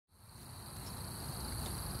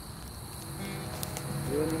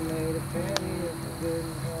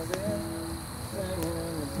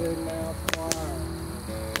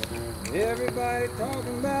Everybody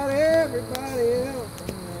talking about everybody else,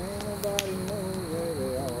 and ain't nobody knows where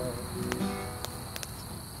they are.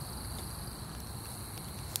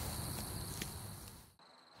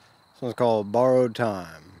 This one's called Borrowed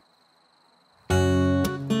Time.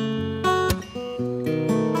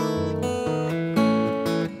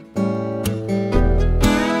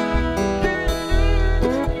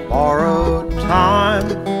 Borrowed time,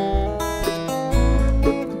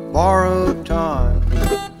 borrowed time.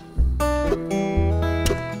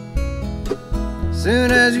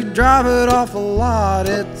 Soon as you drive it off a lot,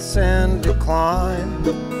 it's in decline.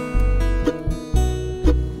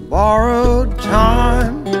 Borrowed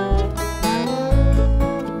time,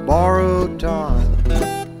 borrowed time.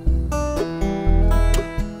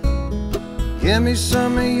 Give me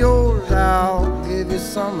some of yours, I'll give you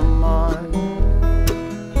some of mine.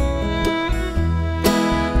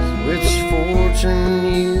 Which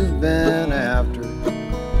fortune you've been after,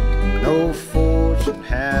 no fortune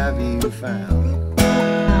have you found.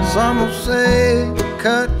 Some will say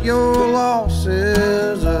cut your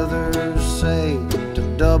losses, others say to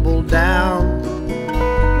double down.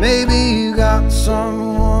 Maybe you got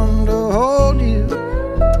someone to hold you,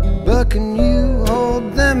 but can you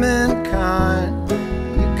hold them in kind?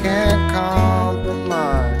 You can't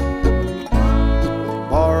compromise with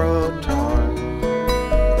borrowed time.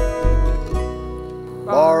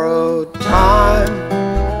 Borrowed time,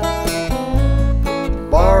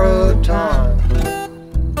 borrowed time.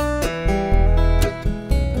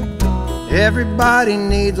 Everybody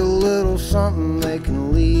needs a little something they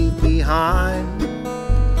can leave behind.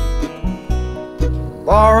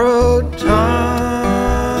 Borrowed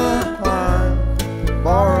time,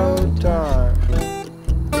 borrowed time.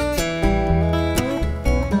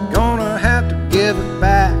 Gonna have to give it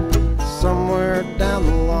back somewhere down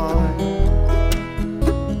the line.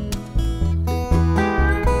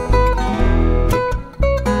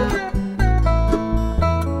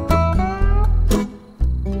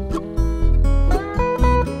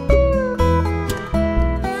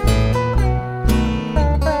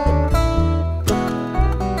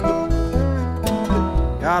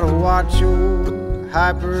 Gotta watch your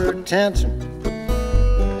hypertension,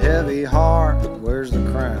 heavy heart wears the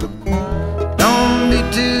crown. Don't be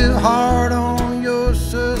too hard on your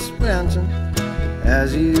suspension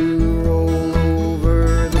as you roll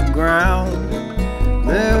over the ground.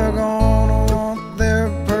 They're gonna want their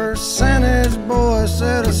percentage, boy,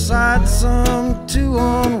 set aside some to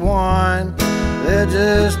unwind. There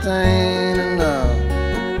just ain't enough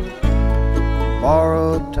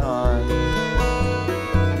borrowed time.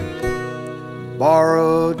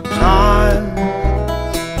 Borrowed time,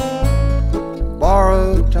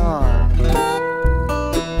 borrowed time.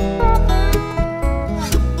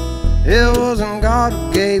 It wasn't God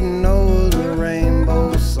who gave Noah the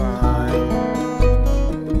rainbow sign.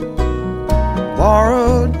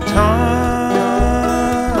 Borrowed time,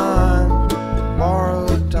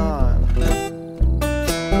 borrowed time.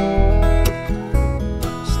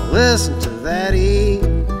 So listen to that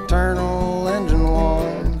eternal engine whine.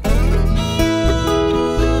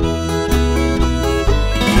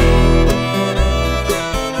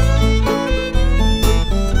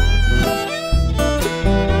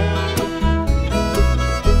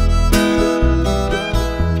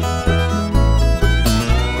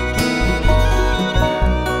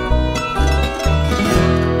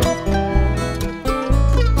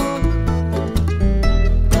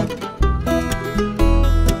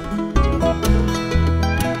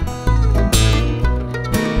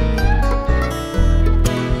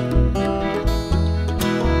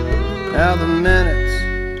 Now the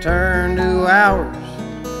minutes turn to hours,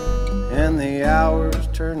 and the hours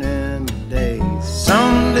turn into days.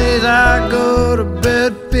 Some days I go to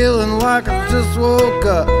bed feeling like I just woke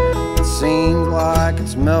up. It seems like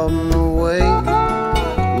it's melting away.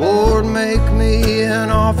 Lord, make me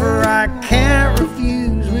an offer I can't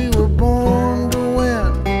refuse. We were born to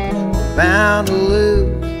win, bound to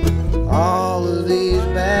lose. All of these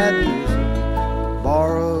bad news,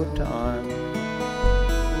 borrowed time.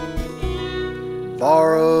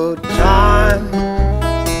 Borrowed time,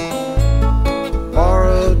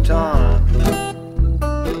 borrowed time.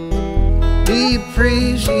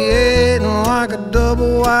 Depreciating like a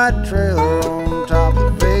double wide trailer on top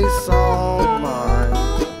of face all mine.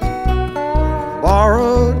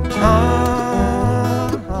 Borrowed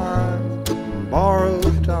time,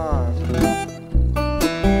 borrowed time.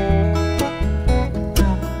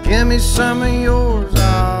 Give me some of yours,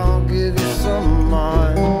 I'll give you some of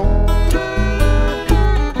mine.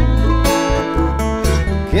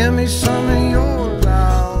 Give me some of yours,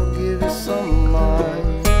 I'll give you some of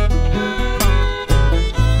mine.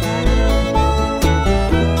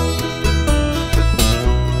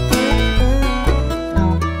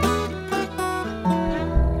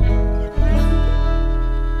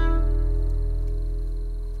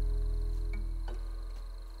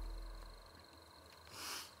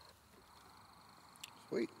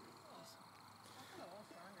 Sweet.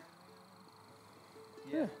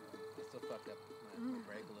 Yeah. I still fucked up my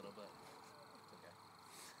brake a little bit.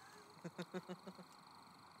 It's okay.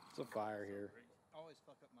 It's a fire here. Always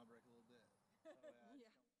fuck up my brake a little.